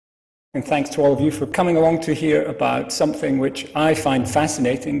And thanks to all of you for coming along to hear about something which I find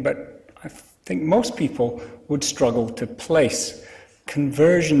fascinating, but I think most people would struggle to place: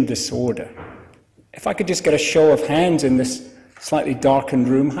 conversion disorder. If I could just get a show of hands in this slightly darkened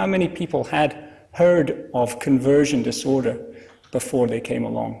room, how many people had heard of conversion disorder before they came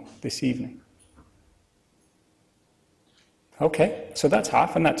along this evening? Okay, so that's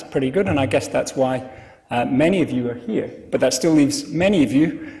half, and that's pretty good, and I guess that's why many of you are here. But that still leaves many of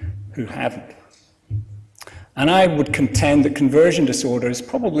you who haven't. And I would contend that conversion disorder is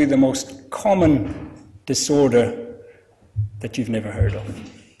probably the most common disorder that you've never heard of.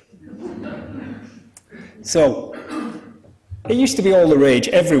 So, it used to be all the rage,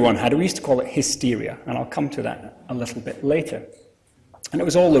 everyone had it. We used to call it hysteria, and I'll come to that a little bit later. And it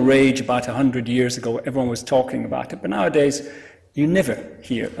was all the rage about 100 years ago, everyone was talking about it, but nowadays you never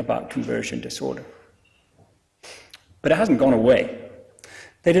hear about conversion disorder. But it hasn't gone away.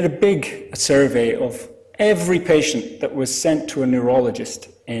 They did a big survey of every patient that was sent to a neurologist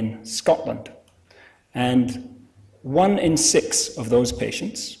in Scotland, and 1 in 6 of those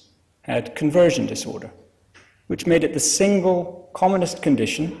patients had conversion disorder, which made it the single commonest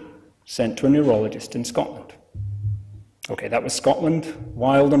condition sent to a neurologist in Scotland. Okay, that was Scotland,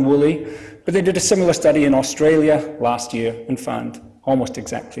 wild and woolly, but they did a similar study in Australia last year and found almost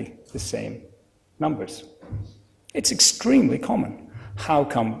exactly the same numbers. It's extremely common. How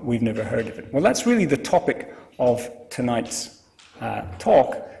come we've never heard of it? Well, that's really the topic of tonight's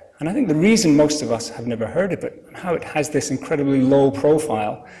talk, and I think the reason most of us have never heard of it and how it has this incredibly low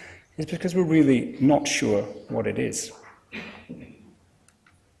profile is because we're really not sure what it is.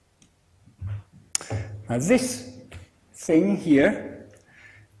 Now, this thing here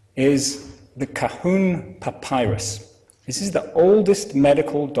is the Kahun Papyrus. This is the oldest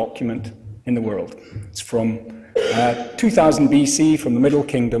medical document in the world. It's from 2000 BC, from the Middle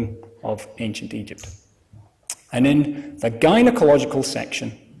Kingdom of ancient Egypt. And in the gynecological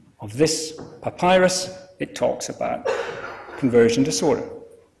section of this papyrus, it talks about conversion disorder.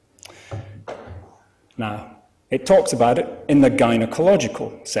 Now, it talks about it in the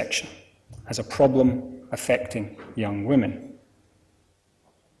gynecological section as a problem affecting young women.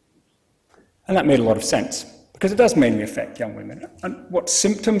 And that made a lot of sense, because it does mainly affect young women. And what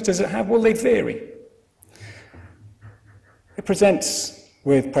symptoms does it have? Well, they vary. It presents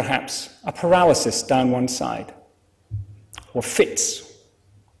with perhaps a paralysis down one side, or fits,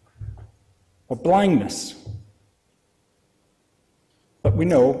 or blindness. But we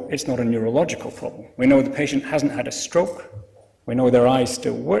know it's not a neurological problem. We know the patient hasn't had a stroke. We know their eyes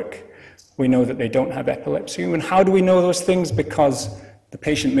still work. We know that they don't have epilepsy. And how do we know those things? Because the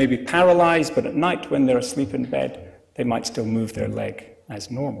patient may be paralyzed, but at night when they're asleep in bed, they might still move their leg as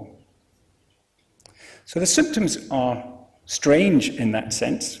normal. So the symptoms are strange in that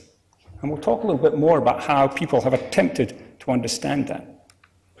sense, and we'll talk a little bit more about how people have attempted to understand that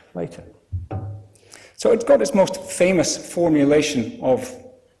later. So it's got its most famous formulation of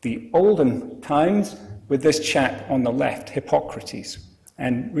the olden times with this chap on the left, Hippocrates,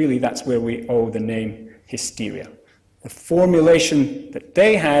 and really that's where we owe the name hysteria. The formulation that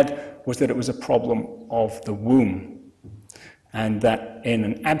they had was that it was a problem of the womb, and that in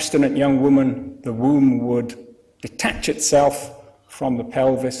an abstinent young woman, the womb would detach itself from the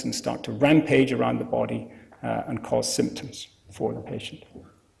pelvis and start to rampage around the body and cause symptoms for the patient.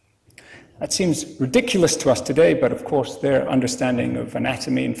 That seems ridiculous to us today, but of course their understanding of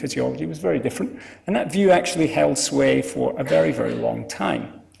anatomy and physiology was very different, and that view actually held sway for a very, very long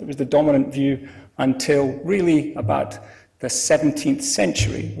time. It was the dominant view until really about the 17th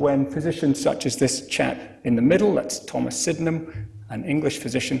century, when physicians such as this chap in the middle, that's Thomas Sydenham, an English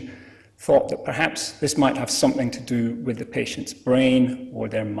physician, thought that perhaps this might have something to do with the patient's brain or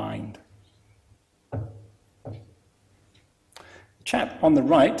their mind. The chap on the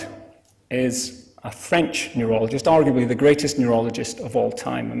right is a French neurologist, arguably the greatest neurologist of all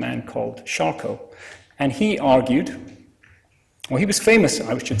time, a man called Charcot. And he argued, well, he was famous,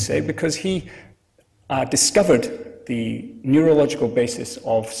 I should say, because he discovered the neurological basis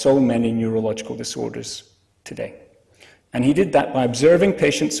of so many neurological disorders today. And he did that by observing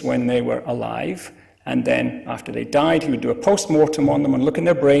patients when they were alive, and then after they died, he would do a post-mortem on them and look in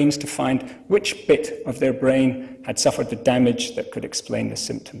their brains to find which bit of their brain had suffered the damage that could explain the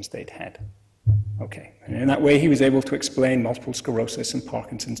symptoms they'd had. Okay, and in that way he was able to explain multiple sclerosis and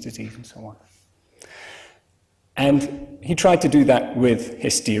Parkinson's disease and so on. And he tried to do that with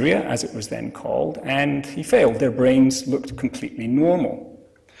hysteria, as it was then called, and he failed. Their brains looked completely normal.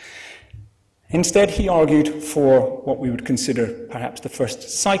 Instead, he argued for what we would consider perhaps the first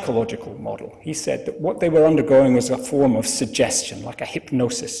psychological model. He said that what they were undergoing was a form of suggestion, like a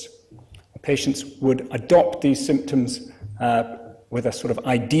hypnosis. Patients would adopt these symptoms with a sort of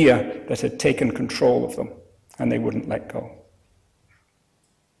idea that had taken control of them, and they wouldn't let go.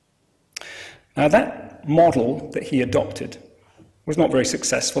 Now, that model that he adopted was not very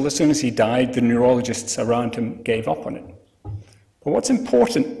successful. As soon as he died, the neurologists around him gave up on it. But what's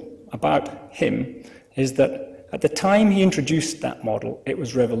important about him is that at the time he introduced that model, it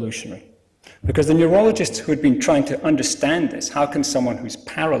was revolutionary. Because the neurologists who had been trying to understand this, how can someone who's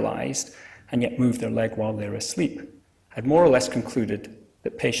paralyzed and yet move their leg while they're asleep, had more or less concluded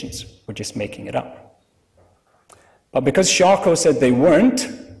that patients were just making it up. But because Charcot said they weren't,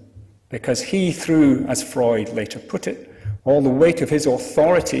 because he threw, as Freud later put it, all the weight of his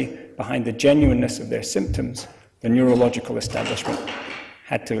authority behind the genuineness of their symptoms, the neurological establishment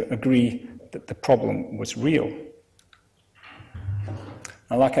had to agree that the problem was real.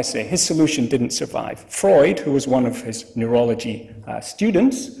 Now, like I say, his solution didn't survive. Freud, who was one of his neurology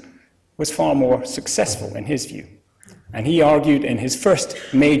students, was far more successful in his view. And he argued in his first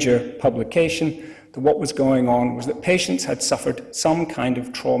major publication that what was going on was that patients had suffered some kind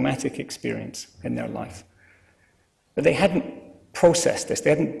of traumatic experience in their life. But they hadn't processed this, they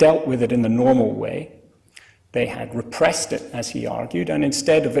hadn't dealt with it in the normal way. They had repressed it, as he argued, and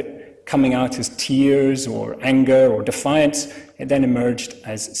instead of it coming out as tears or anger or defiance, it then emerged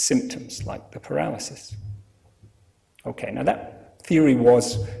as symptoms like the paralysis. Okay, now that theory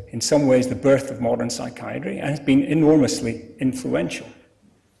was in some ways the birth of modern psychiatry and has been enormously influential.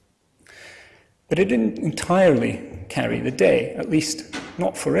 But it didn't entirely carry the day, at least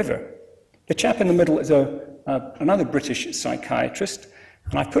not forever. The chap in the middle is another British psychiatrist,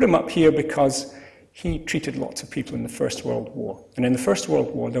 and I put him up here because he treated lots of people in the First World War. And in the First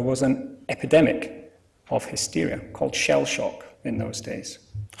World War, there was an epidemic of hysteria called shell shock in those days.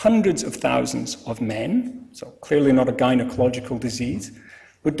 Hundreds of thousands of men, so clearly not a gynecological disease,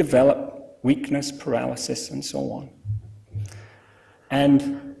 would develop weakness, paralysis, and so on.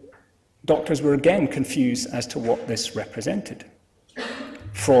 And doctors were again confused as to what this represented.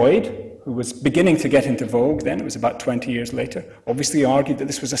 Freud, who was beginning to get into vogue then, it was about 20 years later, obviously argued that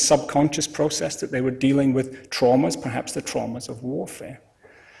this was a subconscious process, that they were dealing with traumas, perhaps the traumas of warfare.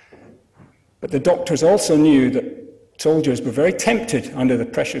 But the doctors also knew that soldiers were very tempted under the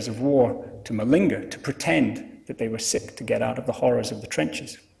pressures of war to malinger, to pretend that they were sick, to get out of the horrors of the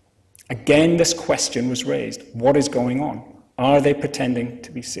trenches. Again, this question was raised. What is going on? Are they pretending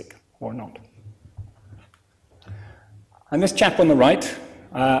to be sick or not? And this chap on the right,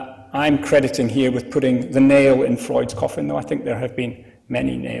 I'm crediting here with putting the nail in Freud's coffin, though I think there have been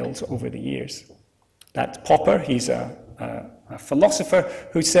many nails over the years. That's Popper. He's a philosopher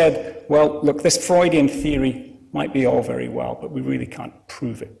who said, well, look, this Freudian theory might be all very well, but we really can't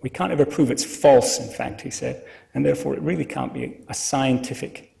prove it. We can't ever prove it's false, in fact, he said, and therefore it really can't be a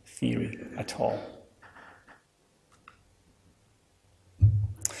scientific theory at all.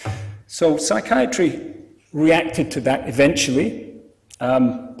 So psychiatry reacted to that eventually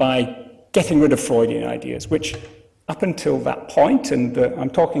by getting rid of Freudian ideas, which up until that point, and I'm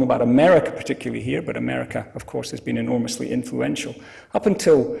talking about America particularly here, but America, of course, has been enormously influential. Up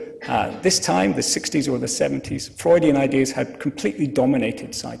until this time, the 60s or the 70s, Freudian ideas had completely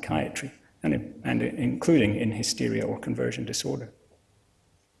dominated psychiatry, and including in hysteria or conversion disorder.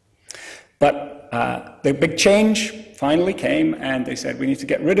 But the big change finally came, and they said, we need to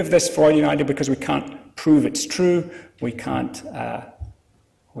get rid of this Freudian idea because we can't prove it's true. We can't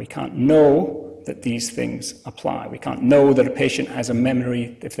know that these things apply. We can't know that a patient has a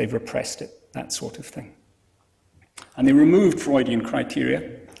memory if they've repressed it, that sort of thing. And they removed Freudian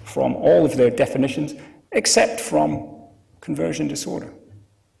criteria from all of their definitions, except from conversion disorder.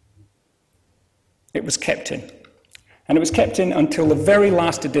 It was kept in. And it was kept in until the very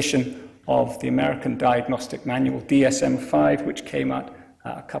last edition of the American Diagnostic Manual, DSM-5, which came out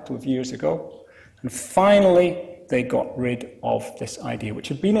a couple of years ago. And finally, they got rid of this idea, which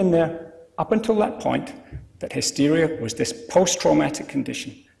had been in there up until that point, that hysteria was this post-traumatic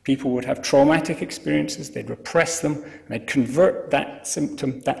condition. People would have traumatic experiences, they'd repress them, and they'd convert that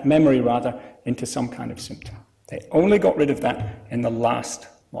symptom, that memory rather, into some kind of symptom. They only got rid of that in the last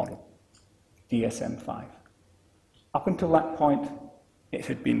model, DSM-5. Up until that point, it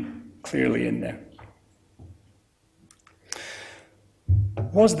had been clearly in there.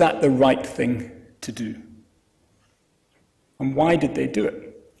 Was that the right thing to do? And why did they do it?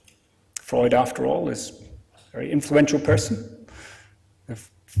 Freud, after all, is a very influential person,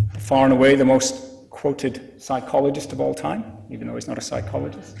 far and away the most quoted psychologist of all time, even though he's not a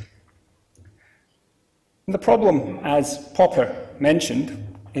psychologist. And the problem, as Popper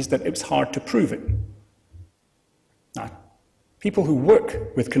mentioned, is that it was hard to prove it. Now, People who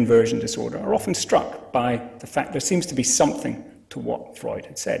work with conversion disorder are often struck by the fact there seems to be something to what Freud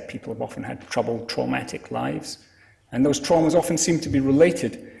had said. People have often had troubled, traumatic lives, and those traumas often seem to be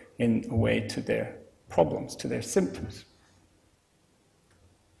related in a way to their problems, to their symptoms.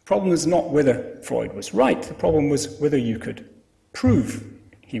 The problem is not whether Freud was right, the problem was whether you could prove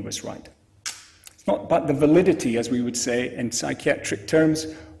he was right. It's not about the validity, as we would say in psychiatric terms,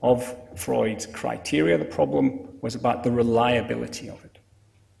 of Freud's criteria. The problem was about the reliability of it.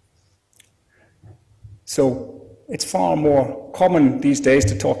 So it's far more common these days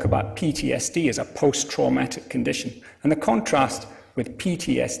to talk about PTSD as a post-traumatic condition. And the contrast with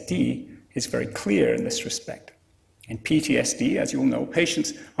PTSD is very clear in this respect. In PTSD, as you'll know,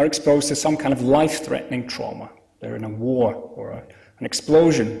 patients are exposed to some kind of life-threatening trauma. They're in a war or an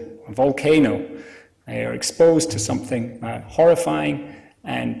explosion, a volcano. They are exposed to something horrifying,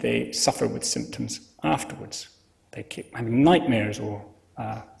 and they suffer with symptoms afterwards. They keep having nightmares or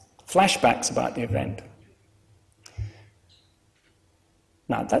flashbacks about the event.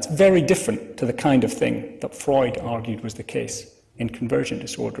 Now, that's very different to the kind of thing that Freud argued was the case in conversion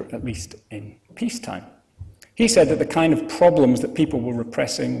disorder, at least in peacetime. He said that the kind of problems that people were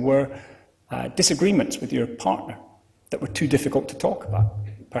repressing were disagreements with your partner that were too difficult to talk about,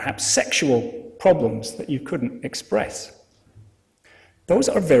 perhaps sexual problems that you couldn't express. Those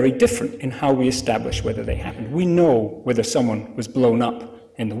are very different in how we establish whether they happened. We know whether someone was blown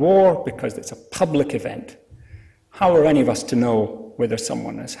up in the war because it's a public event. How are any of us to know whether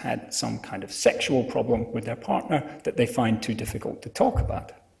someone has had some kind of sexual problem with their partner that they find too difficult to talk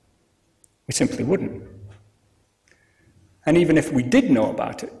about? We simply wouldn't. And even if we did know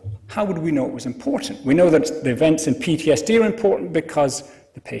about it, how would we know it was important? We know that the events in PTSD are important because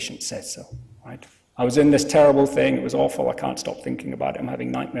the patient says so, right? I was in this terrible thing, it was awful, I can't stop thinking about it, I'm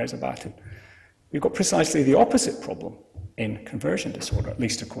having nightmares about it. We've got precisely the opposite problem in conversion disorder, at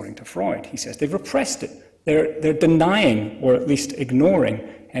least according to Freud. He says they've repressed it. They're denying, or at least ignoring,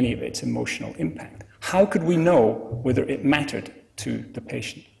 any of its emotional impact. How could we know whether it mattered to the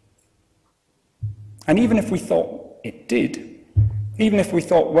patient? And even if we thought it did, even if we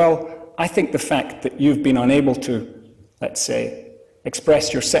thought, well, I think the fact that you've been unable to, let's say,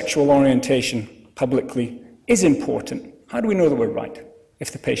 express your sexual orientation publicly is important, how do we know that we're right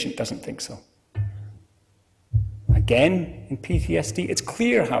if the patient doesn't think so? Again, in PTSD, it's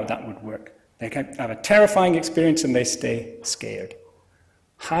clear how that would work. They can have a terrifying experience and they stay scared.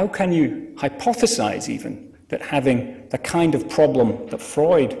 How can you hypothesize even that having the kind of problem that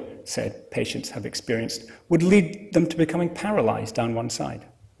Freud said patients have experienced would lead them to becoming paralyzed down one side,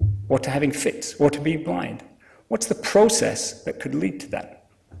 or to having fits, or to be blind? What's the process that could lead to that?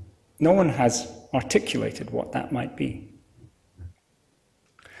 No one has articulated what that might be.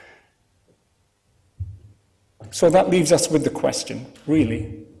 So that leaves us with the question,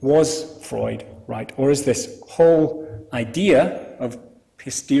 really, was Freud right? Or is this whole idea of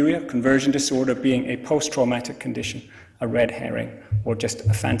hysteria, conversion disorder, being a post-traumatic condition, a red herring, or just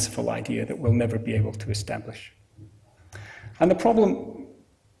a fanciful idea that we'll never be able to establish? And the problem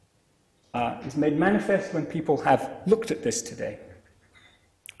is made manifest when people have looked at this today.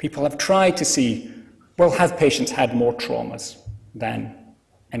 People have tried to see, well, have patients had more traumas than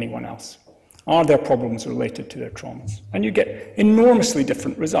anyone else? Are their problems related to their traumas? And you get enormously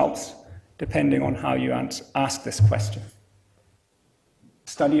different results depending on how you ask this question.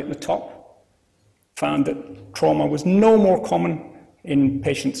 Study at the top found that trauma was no more common in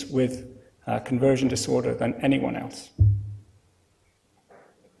patients with conversion disorder than anyone else.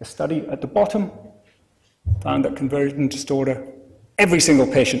 The study at the bottom found that conversion disorder, every single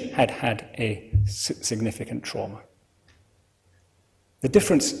patient had had a significant trauma. The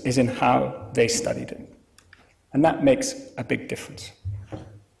difference is in how they studied it, and that makes a big difference.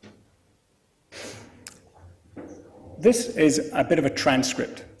 This is a bit of a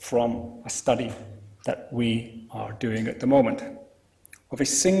transcript from a study that we are doing at the moment of a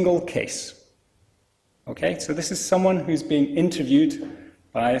single case. Okay, so this is someone who's being interviewed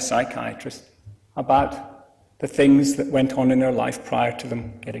by a psychiatrist about the things that went on in their life prior to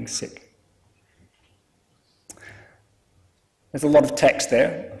them getting sick. There's a lot of text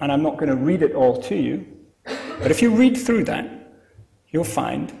there, and I'm not going to read it all to you, but if you read through that, you'll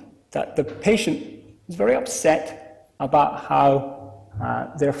find that the patient is very upset about how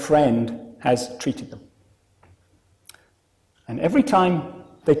their friend has treated them. And every time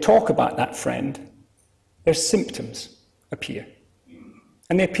they talk about that friend, their symptoms appear.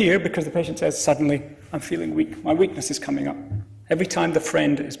 And they appear because the patient says, suddenly, I'm feeling weak, my weakness is coming up. Every time the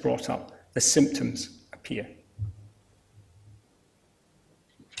friend is brought up, the symptoms appear.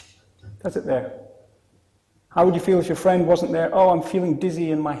 Does it there? How would you feel if your friend wasn't there? Oh, I'm feeling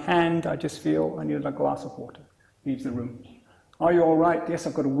dizzy in my hand. I just feel I need a glass of water. Leaves the room. Are you all right? Yes,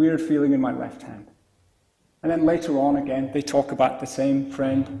 I've got a weird feeling in my left hand. And then later on again, they talk about the same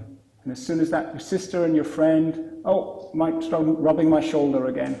friend. And as soon as that, your sister and your friend, oh, might start rubbing my shoulder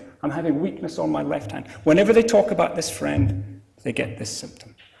again. I'm having weakness on my left hand. Whenever they talk about this friend, they get this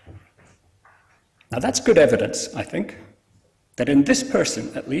symptom. Now that's good evidence, I think, that in this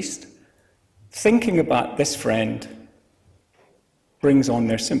person, at least, thinking about this friend brings on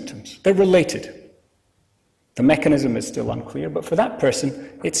their symptoms. They're related. The mechanism is still unclear, but for that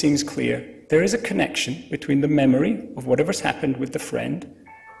person, it seems clear. There is a connection between the memory of whatever's happened with the friend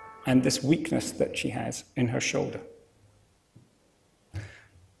and this weakness that she has in her shoulder.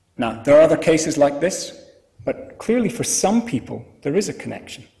 Now, there are other cases like this, but clearly for some people, there is a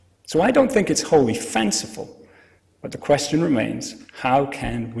connection. So I don't think it's wholly fanciful, but the question remains, how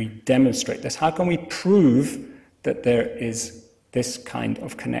can we demonstrate this? How can we prove that there is this kind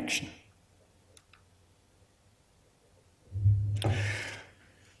of connection?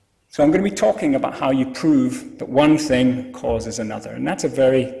 So I'm going to be talking about how you prove that one thing causes another, and that's a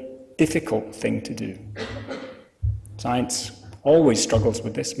very difficult thing to do. Science always struggles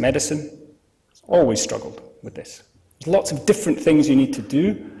with this. Medicine has always struggled with this. There's lots of different things you need to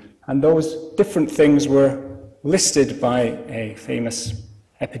do, and those different things were listed by a famous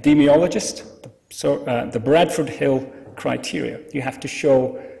epidemiologist, the Bradford Hill criteria. You have to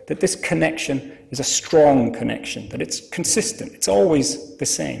show that this connection is a strong connection, that it's consistent, it's always the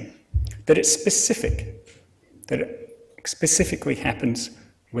same, that it's specific, that it specifically happens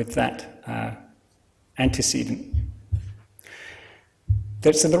with that antecedent.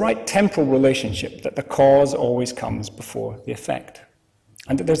 There's the right temporal relationship, that the cause always comes before the effect,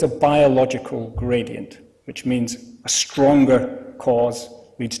 and that there's a biological gradient, which means a stronger cause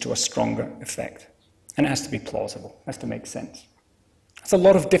leads to a stronger effect. And it has to be plausible, it has to make sense. There's a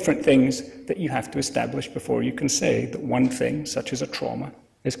lot of different things that you have to establish before you can say that one thing, such as a trauma,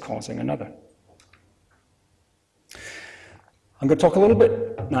 is causing another. I'm going to talk a little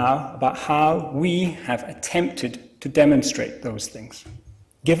bit now about how we have attempted to demonstrate those things,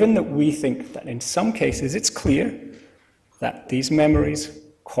 given that we think that in some cases it's clear that these memories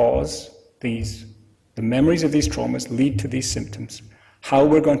cause the memories of these traumas lead to these symptoms, how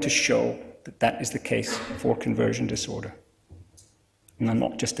we're going to show that that is the case for conversion disorder, and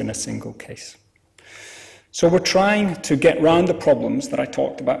not just in a single case. So we're trying to get around the problems that I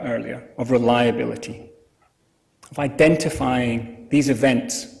talked about earlier of reliability, of identifying these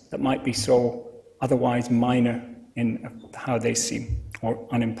events that might be so otherwise minor in how they seem, or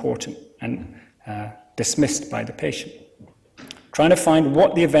unimportant and dismissed by the patient. Trying to find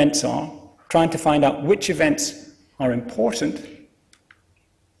what the events are, trying to find out which events are important,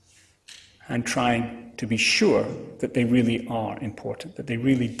 and trying to be sure that they really are important, that they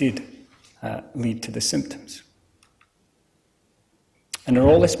really did lead to the symptoms. And in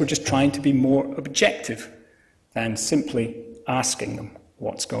all this, we're just trying to be more objective than simply asking them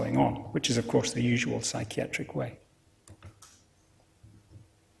what's going on, which is, of course, the usual psychiatric way.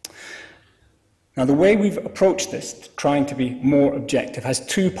 Now, the way we've approached this, trying to be more objective, has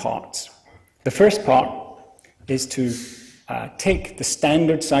two parts. The first part is to take the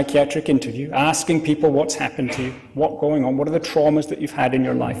standard psychiatric interview, asking people what's happened to you, what's going on, what are the traumas that you've had in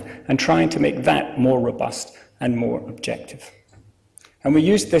your life, and trying to make that more robust and more objective. And we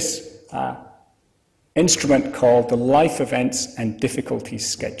use this instrument called the Life Events and Difficulties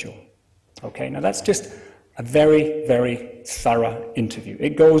Schedule. Okay, now that's just a very, very thorough interview.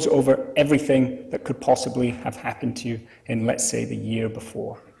 It goes over everything that could possibly have happened to you in, let's say, the year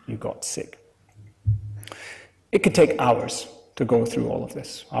before you got sick. It could take hours to go through all of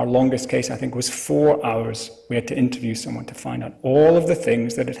this. Our longest case, I think, was 4 hours. We had to interview someone to find out all of the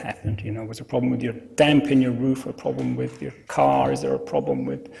things that had happened. You know, was there a problem with your damp in your roof, or a problem with your car? Is there a problem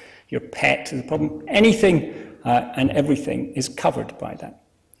with your pet? Is there a problem? Anything and everything is covered by that.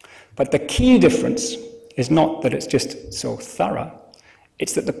 But the key difference is not that it's just so thorough.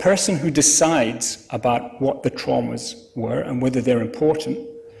 It's that the person who decides about what the traumas were and whether they're important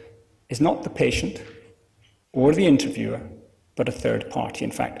is not the patient or the interviewer, but a third party.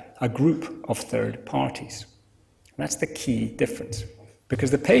 In fact, a group of third parties. And that's the key difference. Because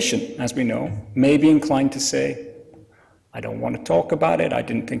the patient, as we know, may be inclined to say, I don't want to talk about it, I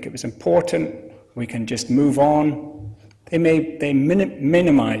didn't think it was important, we can just move on. They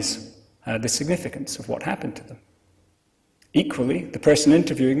minimize the significance of what happened to them. Equally, the person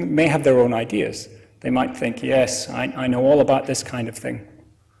interviewing them may have their own ideas. They might think, yes, I know all about this kind of thing.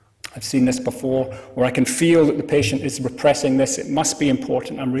 I've seen this before, or I can feel that the patient is repressing this, it must be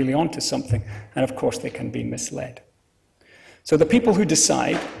important, I'm really onto something, and of course they can be misled. So the people who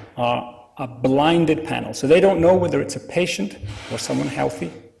decide are a blinded panel, so they don't know whether it's a patient or someone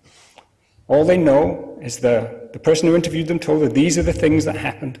healthy. All they know is the person who interviewed them told them these are the things that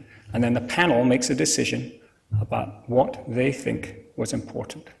happened, and then the panel makes a decision about what they think was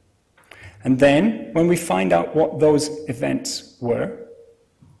important. And then, when we find out what those events were,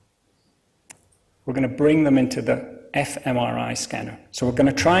 we're going to bring them into the fMRI scanner. So we're going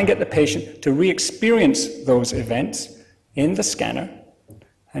to try and get the patient to re-experience those events in the scanner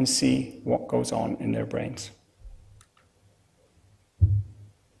and see what goes on in their brains.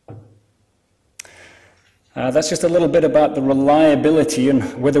 That's just a little bit about the reliability and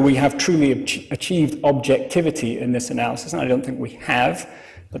whether we have truly achieved objectivity in this analysis. And I don't think we have,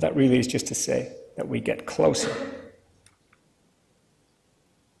 but that really is just to say that we get closer.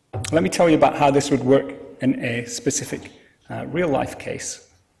 Let me tell you about how this would work in a specific real-life case.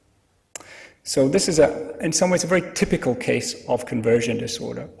 So this is, in some ways, a very typical case of conversion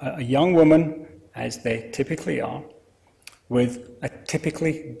disorder. A young woman, as they typically are, with a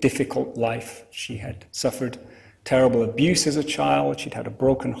typically difficult life. She had suffered terrible abuse as a child, she'd had a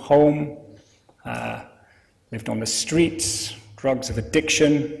broken home, lived on the streets, drugs of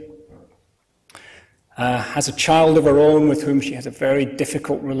addiction, has a child of her own with whom she has a very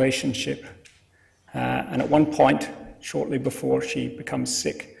difficult relationship. And at one point, shortly before she becomes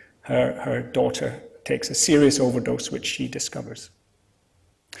sick, her daughter takes a serious overdose, which she discovers.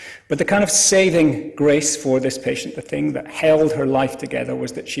 But the kind of saving grace for this patient, the thing that held her life together,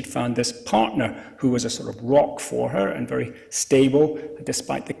 was that she'd found this partner who was a sort of rock for her and very stable,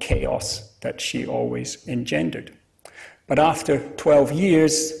 despite the chaos that she always engendered. But after 12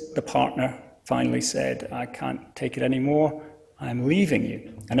 years, the partner finally said, "I can't take it anymore, I'm leaving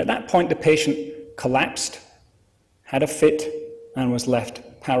you." And at that point, the patient collapsed, had a fit, and was left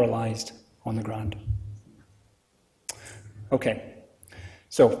paralyzed on the ground. Okay.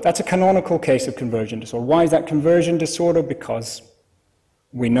 So that's a canonical case of conversion disorder. Why is that conversion disorder? Because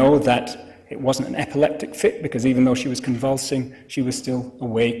we know that it wasn't an epileptic fit, because even though she was convulsing, she was still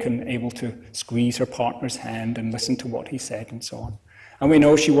awake and able to squeeze her partner's hand and listen to what he said and so on. And we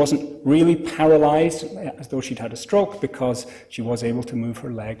know she wasn't really paralyzed as though she'd had a stroke, because she was able to move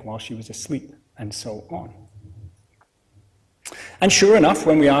her leg while she was asleep and so on. And sure enough,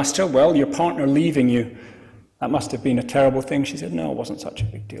 when we asked her, well, your partner leaving you, that must have been a terrible thing. She said, no, it wasn't such a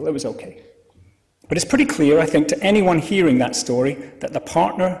big deal. It was okay. But it's pretty clear, I think, to anyone hearing that story, that the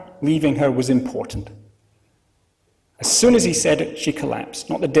partner leaving her was important. As soon as he said it, she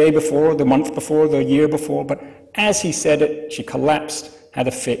collapsed. Not the day before, the month before, the year before, but as he said it, she collapsed, had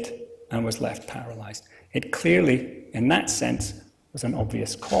a fit, and was left paralyzed. It clearly, in that sense, was an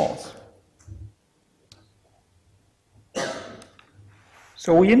obvious cause.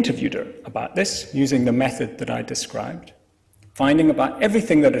 So we interviewed her about this using the method that I described, finding about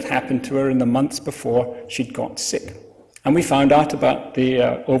everything that had happened to her in the months before she'd got sick. And we found out about the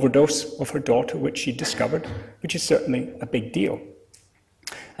overdose of her daughter, which she discovered, which is certainly a big deal.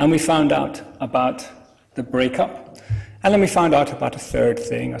 And we found out about the breakup. And then we found out about a third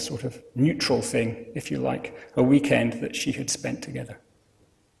thing, a sort of neutral thing, if you like, a weekend that she had spent together.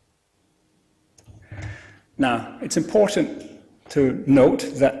 Now, it's important to note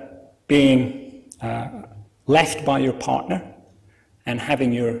that being left by your partner and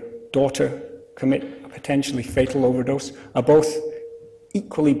having your daughter commit a potentially fatal overdose are both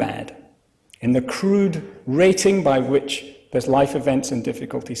equally bad. In the crude rating by which there's life events and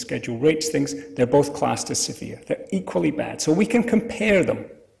difficulty schedule rates things, they're both classed as severe. They're equally bad. So we can compare them.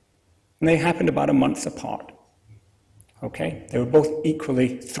 And they happened about a month apart. Okay? They were both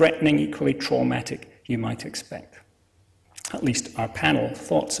equally threatening, equally traumatic, you might expect. At least our panel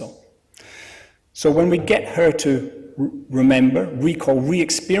thought so. So when we get her to remember, recall,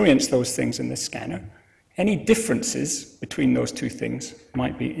 re-experience those things in the scanner, any differences between those two things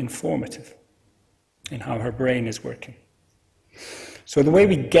might be informative in how her brain is working. So the way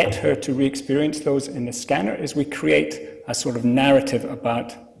we get her to re-experience those in the scanner is we create a sort of narrative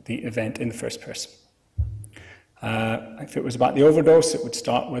about the event in the first person. If it was about the overdose, it would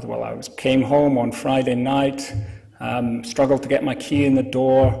start with, well, I came home on Friday night, struggled to get my key in the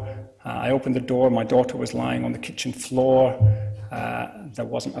door. I opened the door, my daughter was lying on the kitchen floor. There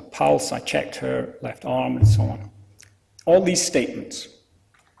wasn't a pulse. I checked her left arm and so on. All these statements.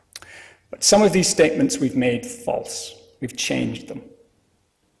 But some of these statements we've made false. We've changed them.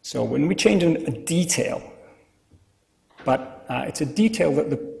 So when we change a detail, but it's a detail that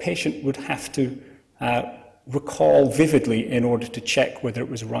the patient would have to recall vividly in order to check whether it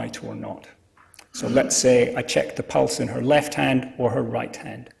was right or not. So let's say I checked the pulse in her left hand or her right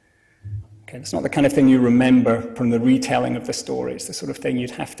hand. Okay, it's not the kind of thing you remember from the retelling of the story. It's the sort of thing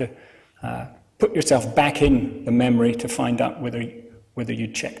you'd have to put yourself back in the memory to find out whether you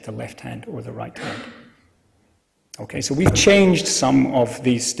checked the left hand or the right hand. Okay, so we've changed some of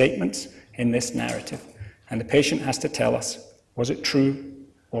these statements in this narrative, and the patient has to tell us, was it true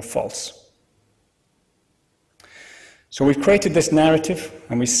or false? So we've created this narrative,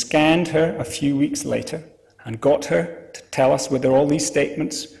 and we scanned her a few weeks later and got her to tell us whether all these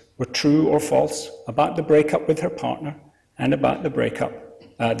statements were true or false about the breakup with her partner and about the breakup,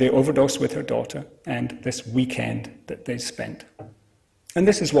 the overdose with her daughter, and this weekend that they spent. And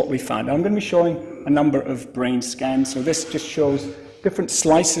this is what we found. I'm going to be showing a number of brain scans. So this just shows different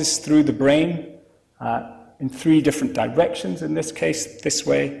slices through the brain in 3 different directions. In this case, this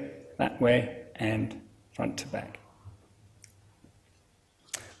way, that way, and front to back.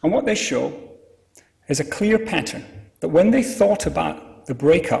 And what they show is a clear pattern that when they thought about the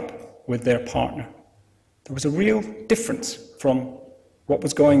breakup with their partner, there was a real difference from what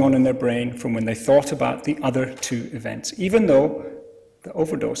was going on in their brain from when they thought about the other 2 events, even though the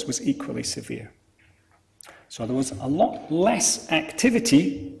overdose was equally severe. So there was a lot less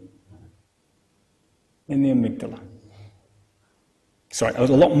activity in the amygdala. Sorry, there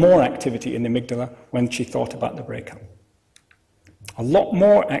was a lot more activity in the amygdala when she thought about the breakup. A lot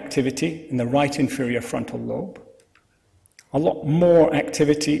more activity in the right inferior frontal lobe. A lot more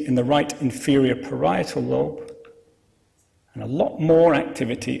activity in the right inferior parietal lobe. And a lot more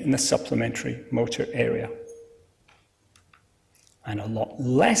activity in the supplementary motor area. And a lot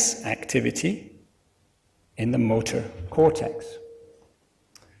less activity in the motor cortex.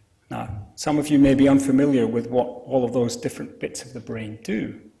 Now, some of you may be unfamiliar with what all of those different bits of the brain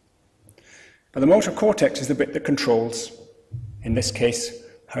do. But the motor cortex is the bit that controls, in this case,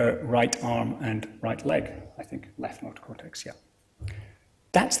 her right arm and right leg. I think left motor cortex, yeah.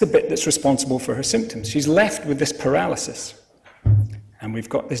 That's the bit that's responsible for her symptoms. She's left with this paralysis. And we've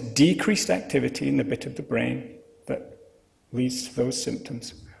got this decreased activity in the bit of the brain that leads to those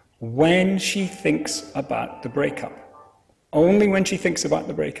symptoms when she thinks about the breakup. Only when she thinks about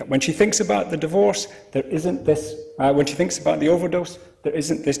the breakup. When she thinks about the divorce, there isn't this, when she thinks about the overdose, there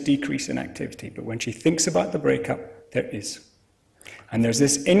isn't this decrease in activity. But when she thinks about the breakup, there is. And there's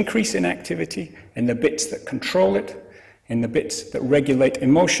this increase in activity in the bits that control it, in the bits that regulate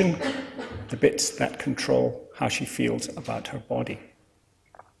emotion, the bits that control how she feels about her body.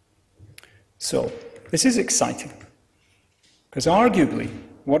 So, this is exciting. Because arguably,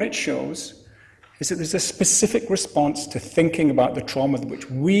 what it shows is that there's a specific response to thinking about the trauma which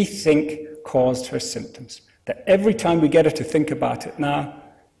we think caused her symptoms. That every time we get her to think about it now,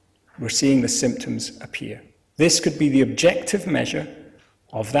 we're seeing the symptoms appear. This could be the objective measure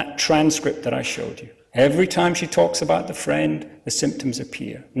of that transcript that I showed you. Every time she talks about the friend, the symptoms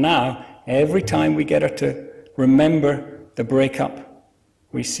appear. Now, every time we get her to remember the breakup,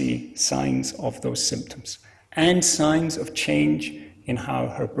 we see signs of those symptoms. And signs of change in how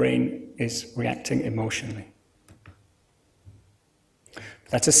her brain is reacting emotionally.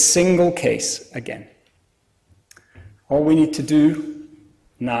 That's a single case again. All we need to do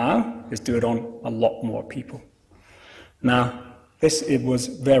now is do it on a lot more people. Now, it was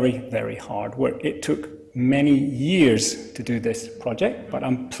very, very hard work. It took many years to do this project, but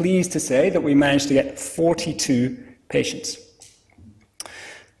I'm pleased to say that we managed to get 42 patients,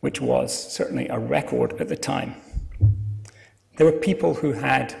 which was certainly a record at the time. There were people who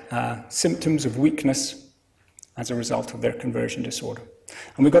had symptoms of weakness as a result of their conversion disorder.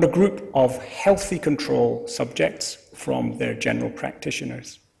 And we got a group of healthy control subjects from their general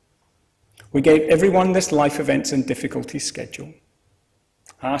practitioners. We gave everyone this life events and difficulties schedule.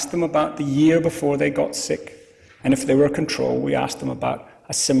 Asked them about the year before they got sick, and if they were control, we asked them about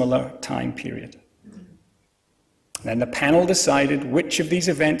a similar time period. Then the panel decided which of these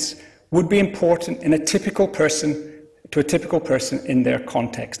events would be important in a typical person, to a typical person in their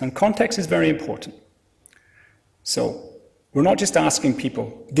context. And context is very important. So we're not just asking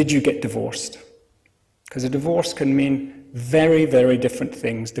people, did you get divorced? Because a divorce can mean very, very different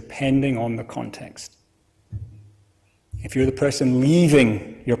things depending on the context. If you're the person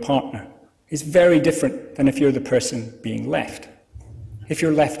leaving your partner, it's very different than if you're the person being left. If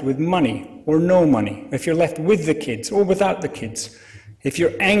you're left with money or no money, if you're left with the kids or without the kids, if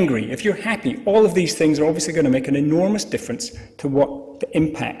you're angry, if you're happy, all of these things are obviously going to make an enormous difference to what the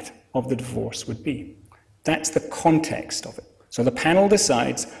impact of the divorce would be. That's the context of it. So the panel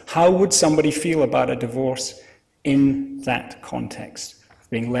decides how would somebody feel about a divorce in that context,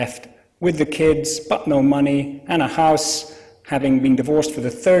 being left with the kids, but no money, and a house, having been divorced for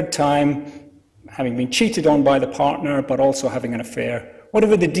the third time, having been cheated on by the partner, but also having an affair.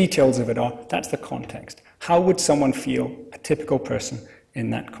 Whatever the details of it are, that's the context. How would someone feel, a typical person, in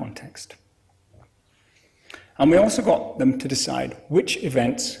that context? And we also got them to decide which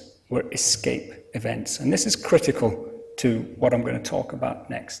events were escape events. And this is critical to what I'm going to talk about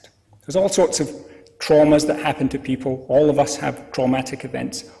next. There's all sorts of traumas that happen to people. All of us have traumatic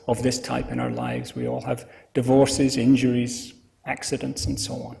events of this type in our lives. We all have divorces, injuries, accidents, and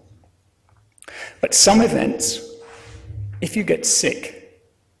so on. But some events, if you get sick,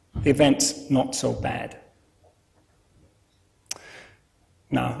 the event's not so bad.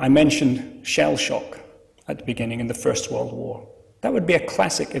 Now, I mentioned shell shock at the beginning in the First World War. That would be a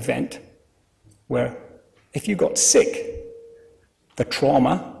classic event where if you got sick, the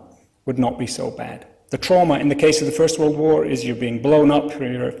trauma would not be so bad. The trauma in the case of the First World War is you're being blown up,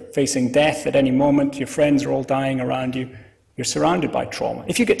 you're facing death at any moment, your friends are all dying around you, you're surrounded by trauma.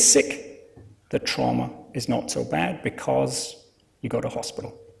 If you get sick, the trauma is not so bad because you go to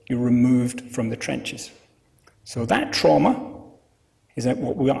hospital. You're removed from the trenches. So that trauma is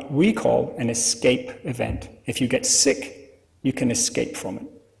what we call an escape event. If you get sick, you can escape from it.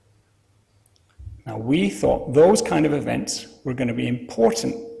 Now, we thought those kind of events were going to be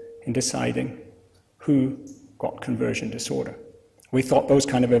important in deciding who got conversion disorder. We thought those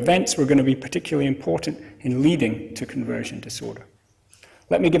kind of events were going to be particularly important in leading to conversion disorder.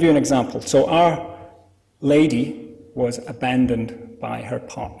 Let me give you an example. So our lady was abandoned by her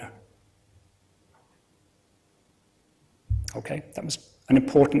partner. Okay, that was an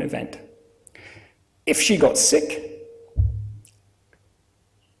important event. If she got sick,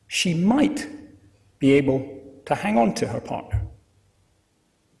 she might be able to hang on to her partner.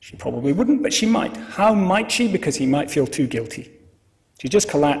 She probably wouldn't, but she might. How might she? Because he might feel too guilty. She just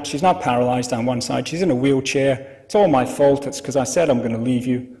collapsed. She's now paralyzed on one side. She's in a wheelchair. It's all my fault. It's because I said I'm going to leave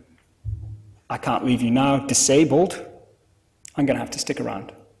you. I can't leave you now. Disabled. I'm going to have to stick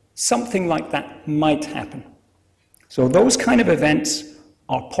around. Something like that might happen. So those kind of events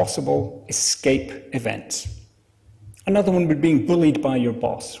are possible escape events. Another one would be being bullied by your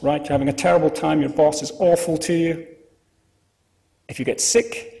boss, right? You're having a terrible time. Your boss is awful to you. If you get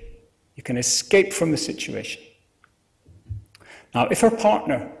sick, you can escape from the situation. Now, if her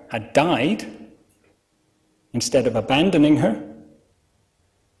partner had died, instead of abandoning her,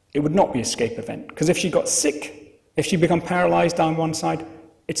 it would not be an escape event. Because if she got sick, if she became paralyzed down one side,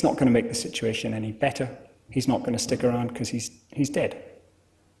 it's not going to make the situation any better. He's not going to stick around because he's dead.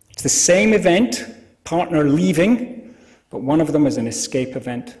 It's the same event, partner leaving, but one of them is an escape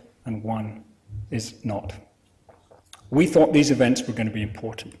event and one is not. We thought these events were going to be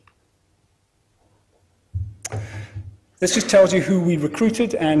important. This just tells you who we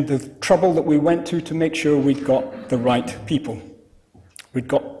recruited and the trouble that we went to make sure we'd got the right people. We'd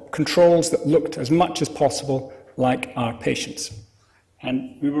got controls that looked as much as possible like our patients.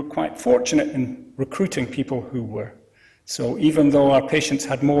 And we were quite fortunate in recruiting people who were. So even though our patients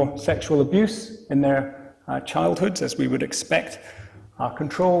had more sexual abuse in their childhoods, as we would expect, our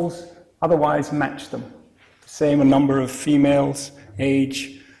controls otherwise matched them. Same number of females,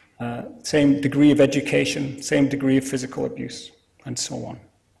 age, same degree of education, same degree of physical abuse, and so on.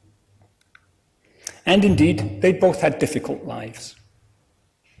 And indeed, they both had difficult lives.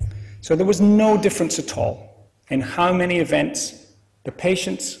 So there was no difference at all in how many events the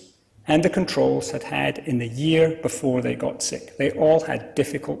patients and the controls had in the year before they got sick. They all had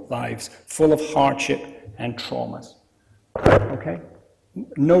difficult lives, full of hardship and traumas. Okay?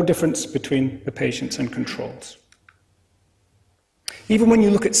 No difference between the patients and controls. Even when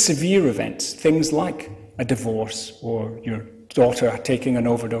you look at severe events, things like a divorce or your daughter taking an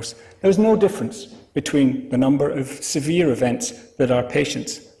overdose, there's no difference between the number of severe events that our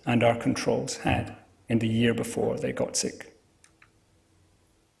patients and our controls had in the year before they got sick.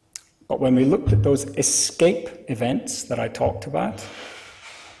 But when we looked at those escape events that I talked about,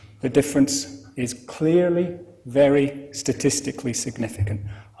 the difference is clearly very statistically significant.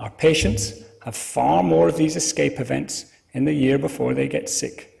 Our patients have far more of these escape events in the year before they get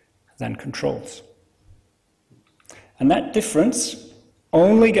sick than controls. And that difference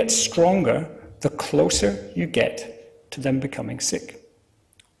only gets stronger the closer you get to them becoming sick.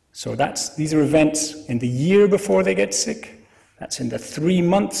 So these are events in the year before they get sick, that's in the 3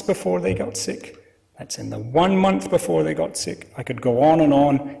 months before they got sick, that's in the 1 month before they got sick. I could go on and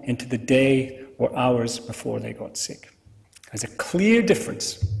on into the day or hours before they got sick. There's a clear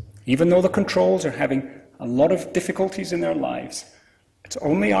difference. Even though the controls are having a lot of difficulties in their lives, it's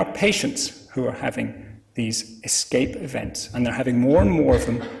only our patients who are having these escape events, and they're having more and more of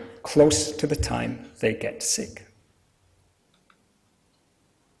them close to the time they get sick.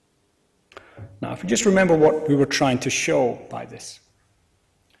 Now, if you just remember what we were trying to show by this.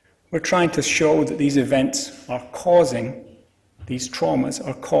 We're trying to show that these events are causing, these traumas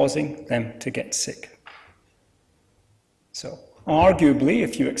are causing them to get sick. So, arguably,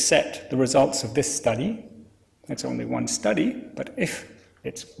 if you accept the results of this study, it's only one study, but if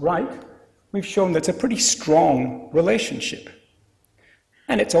it's right, we've shown that's a pretty strong relationship.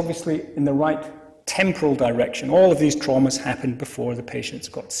 And it's obviously in the right temporal direction. All of these traumas happened before the patients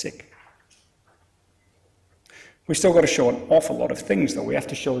got sick. We've still got to show an awful lot of things, though. We have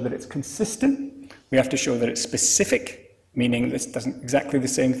to show that it's consistent. We have to show that it's specific, meaning this doesn't exactly the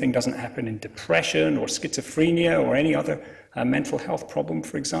same thing doesn't happen in depression or schizophrenia or any other mental health problem,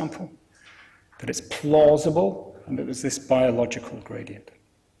 for example. That it's plausible and that there's this biological gradient.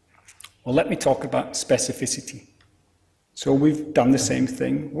 Well, let me talk about specificity. So we've done the same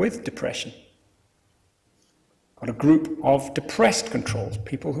thing with depression. Got a group of depressed controls,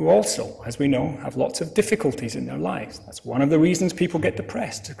 people who also, as we know, have lots of difficulties in their lives. That's one of the reasons people get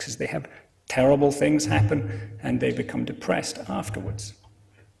depressed, because they have terrible things happen and they become depressed afterwards.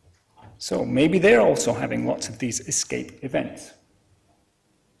 So maybe they're also having lots of these escape events.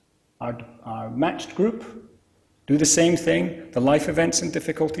 Our matched group do the same thing, the life events and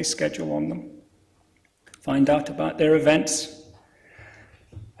difficulties schedule on them, find out about their events,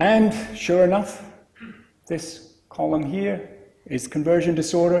 and sure enough, this column here is conversion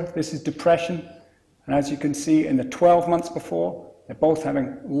disorder, this is depression, and as you can see in the 12 months before, they're both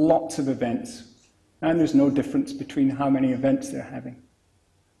having lots of events, and there's no difference between how many events they're having.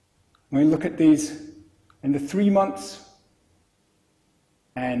 When we look at these in the 3 months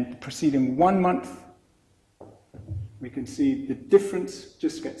and preceding 1 month, we can see the difference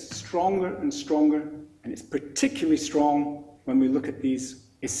just gets stronger and stronger, and it's particularly strong when we look at these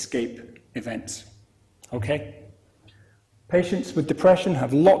escape events. Okay? Patients with depression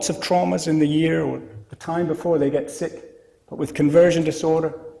have lots of traumas in the year or the time before they get sick, but with conversion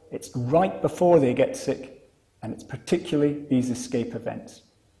disorder, it's right before they get sick, and it's particularly these escape events.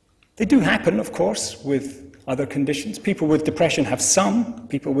 They do happen, of course, with other conditions. People with depression have some.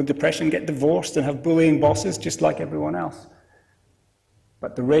 People with depression get divorced and have bullying bosses, just like everyone else.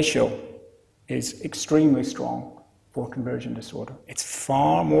 But the ratio is extremely strong for conversion disorder. It's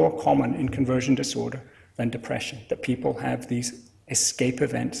far more common in conversion disorder than depression, that people have these escape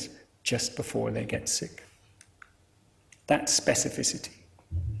events just before they get sick. That's specificity.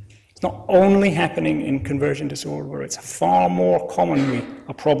 It's not only happening in conversion disorder, where it's far more commonly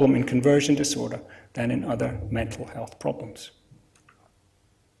a problem in conversion disorder than in other mental health problems.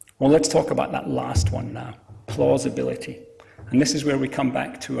 Well, let's talk about that last one now, plausibility. And this is where we come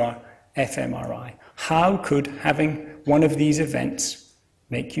back to our fMRI. How could having one of these events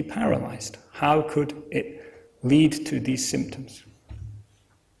make you paralyzed? How could it lead to these symptoms?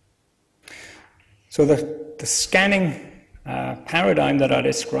 So the scanning paradigm that I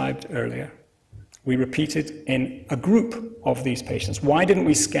described earlier, we repeated in a group of these patients. Why didn't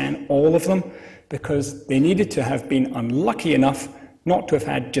we scan all of them? Because they needed to have been unlucky enough not to have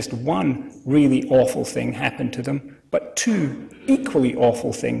had just one really awful thing happen to them, but two equally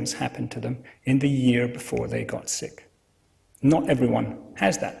awful things happen to them in the year before they got sick. Not everyone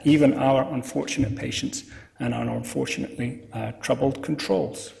has that, even our unfortunate patients and our unfortunately troubled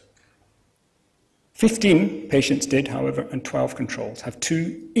controls. 15 patients did, however, and 12 controls have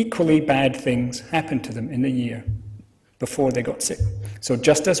two equally bad things happen to them in the year before they got sick. So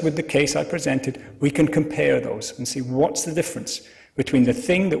just as with the case I presented, we can compare those and see what's the difference between the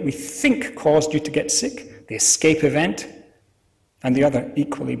thing that we think caused you to get sick, the escape event, and the other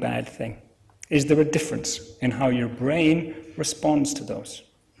equally bad thing. Is there a difference in how your brain responds to those?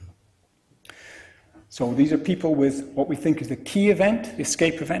 So these are people with what we think is the key event, the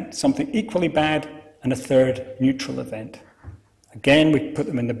escape event, something equally bad, and a third neutral event. Again, we put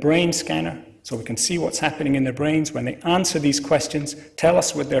them in the brain scanner so we can see what's happening in their brains when they answer these questions, tell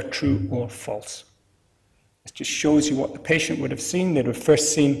us whether they're true or false. It just shows you what the patient would have seen. They'd have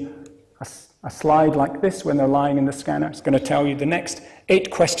first seen a slide like this when they're lying in the scanner. It's going to tell you the next 8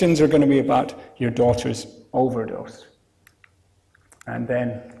 questions are going to be about your daughter's overdose. And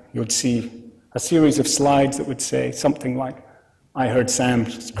then you'd see a series of slides that would say something like, I heard Sam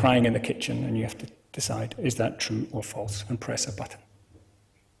crying in the kitchen, and you have to decide, is that true or false, and press a button.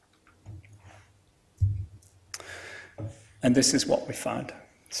 And this is what we found.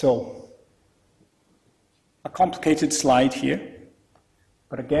 So, a complicated slide here,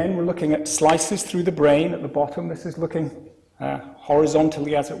 but again, we're looking at slices through the brain at the bottom. This is looking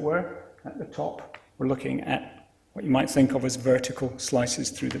horizontally, as it were. At the top, we're looking at what you might think of as vertical slices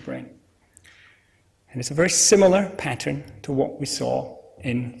through the brain. And it's a very similar pattern to what we saw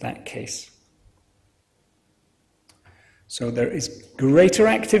in that case. So there is greater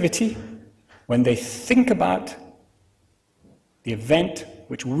activity when they think about the event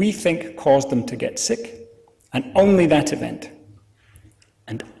which we think caused them to get sick, and only that event,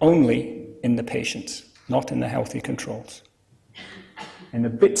 and only in the patients, not in the healthy controls. In the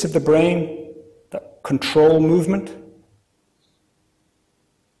bits of the brain that control movement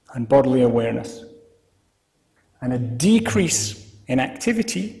and bodily awareness, and a decrease in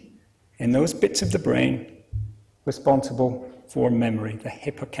activity in those bits of the brain responsible for memory, the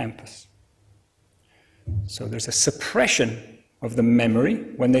hippocampus. So there's a suppression of the memory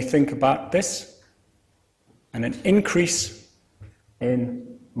when they think about this, and an increase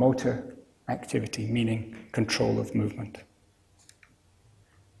in motor activity, meaning control of movement.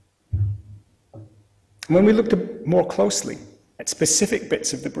 When we looked more closely at specific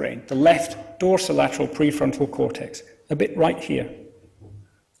bits of the brain, the left dorsolateral prefrontal cortex, a bit right here,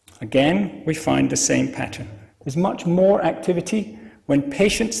 again, we find the same pattern. There's much more activity when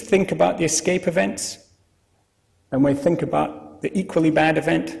patients think about the escape events than when they think about the equally bad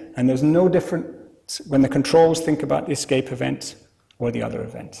event, and there's no difference when the controls think about the escape events or the other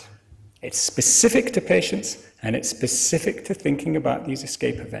events. It's specific to patients, and it's specific to thinking about these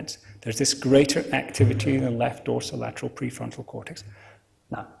escape events. There's this greater activity in the left dorsolateral prefrontal cortex.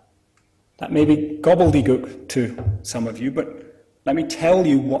 Now, that may be gobbledygook to some of you, but let me tell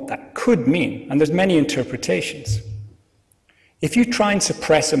you what that could mean, and there's many interpretations. If you try and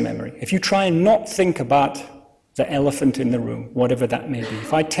suppress a memory, if you try and not think about the elephant in the room, whatever that may be,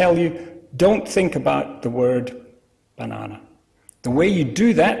 if I tell you, don't think about the word banana, the way you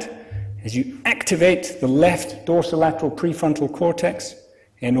do that is you activate the left dorsolateral prefrontal cortex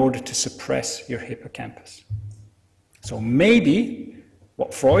in order to suppress your hippocampus. So maybe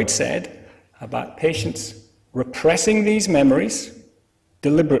what Freud said about patients repressing these memories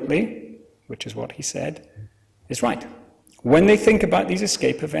deliberately, which is what he said, is right. When they think about these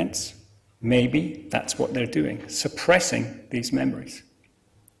escape events, maybe that's what they're doing, suppressing these memories.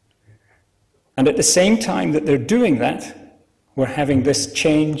 And at the same time that they're doing that, we're having this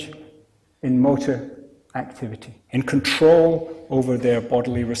change in motor activity, in control over their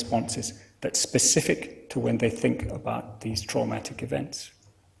bodily responses that's specific to when they think about these traumatic events.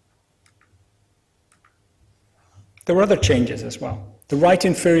 There were other changes as well. The right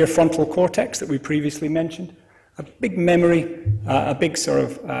inferior frontal cortex that we previously mentioned, a big memory, a big sort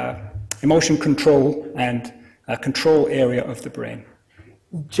of emotion control and control area of the brain,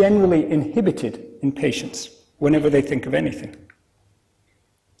 generally inhibited in patients whenever they think of anything.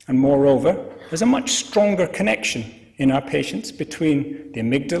 And moreover, there's a much stronger connection in our patients between the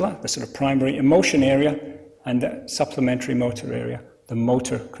amygdala, the sort of primary emotion area, and the supplementary motor area, the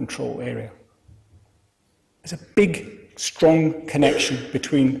motor control area. There's a big, strong connection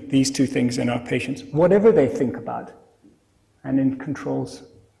between these two things in our patients, whatever they think about. And in controls,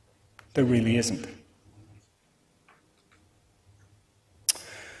 there really isn't.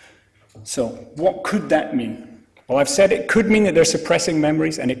 So, what could that mean? Well, I've said it could mean that they're suppressing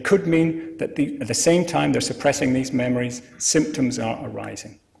memories, and it could mean that at the same time they're suppressing these memories, symptoms are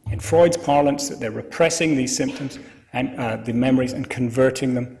arising. In Freud's parlance, that they're repressing these symptoms and the memories and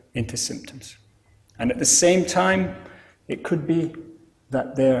converting them into symptoms. And at the same time, it could be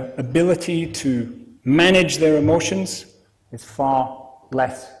that their ability to manage their emotions is far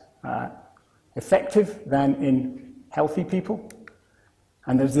less effective than in healthy people.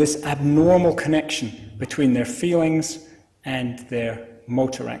 And there's this abnormal connection between their feelings and their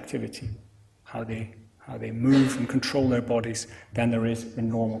motor activity, how they move and control their bodies, than there is in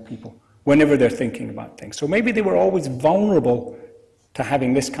normal people, whenever they're thinking about things. So maybe they were always vulnerable to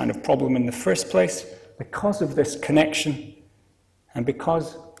having this kind of problem in the first place because of this connection and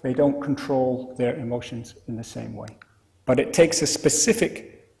because they don't control their emotions in the same way. But it takes a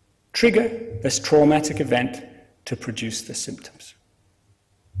specific trigger, this traumatic event, to produce the symptoms.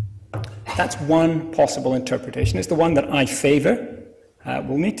 That's one possible interpretation. It's the one that I favor.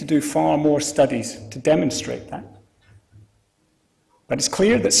 We'll need to do far more studies to demonstrate that. But it's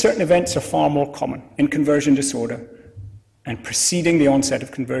clear that certain events are far more common in conversion disorder and preceding the onset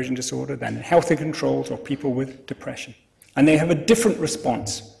of conversion disorder than in healthy controls or people with depression. And they have a different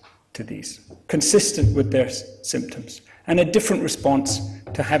response to these, consistent with their symptoms, and a different response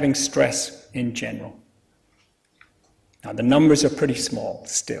to having stress in general. Now, the numbers are pretty small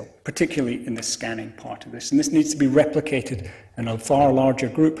still, particularly in the scanning part of this, and this needs to be replicated in a far larger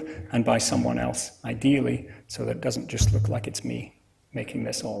group and by someone else, ideally, so that it doesn't just look like it's me making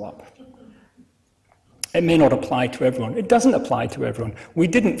this all up. It may not apply to everyone. It doesn't apply to everyone. We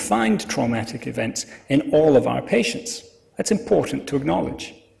didn't find traumatic events in all of our patients. That's important to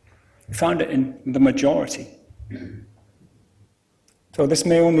acknowledge. We found it in the majority. So this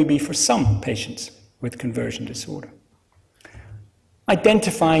may only be for some patients with conversion disorder.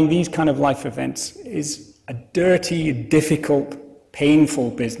 Identifying these kind of life events is a dirty, difficult,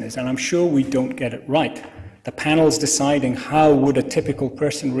 painful business, and I'm sure we don't get it right. The panel's deciding how would a typical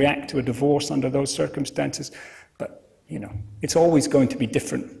person react to a divorce under those circumstances, but it's always going to be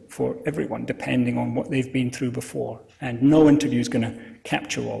different for everyone depending on what they've been through before, and no interview is going to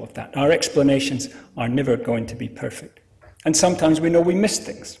capture all of that. Our explanations are never going to be perfect, and sometimes we know we miss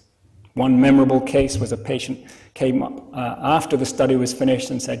things. One memorable case was a patient came up after the study was finished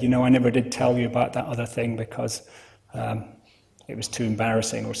and said, I never did tell you about that other thing because it was too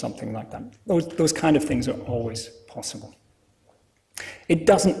embarrassing or something like that. Those kind of things are always possible. It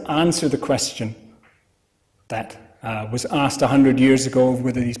doesn't answer the question that was asked 100 years ago of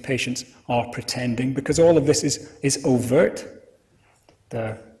whether these patients are pretending, because all of this is overt.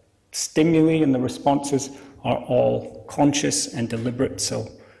 The stimuli and the responses are all conscious and deliberate, so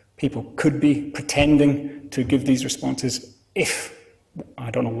people could be pretending to give these responses if, I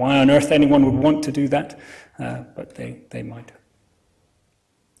don't know why on earth anyone would want to do that, but they might.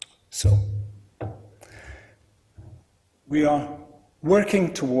 So, we are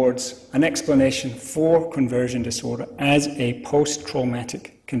working towards an explanation for conversion disorder as a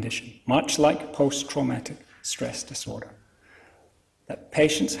post-traumatic condition, much like post-traumatic stress disorder. That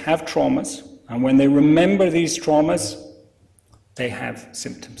patients have traumas, and when they remember these traumas, they have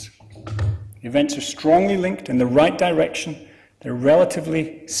symptoms. The events are strongly linked in the right direction, they're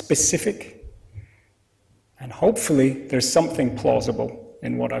relatively specific, and hopefully there's something plausible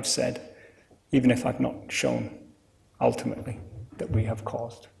in what I've said, even if I've not shown ultimately that we have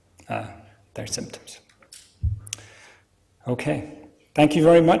caused their symptoms. Okay, thank you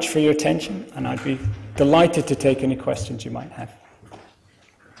very much for your attention, and I'd be delighted to take any questions you might have.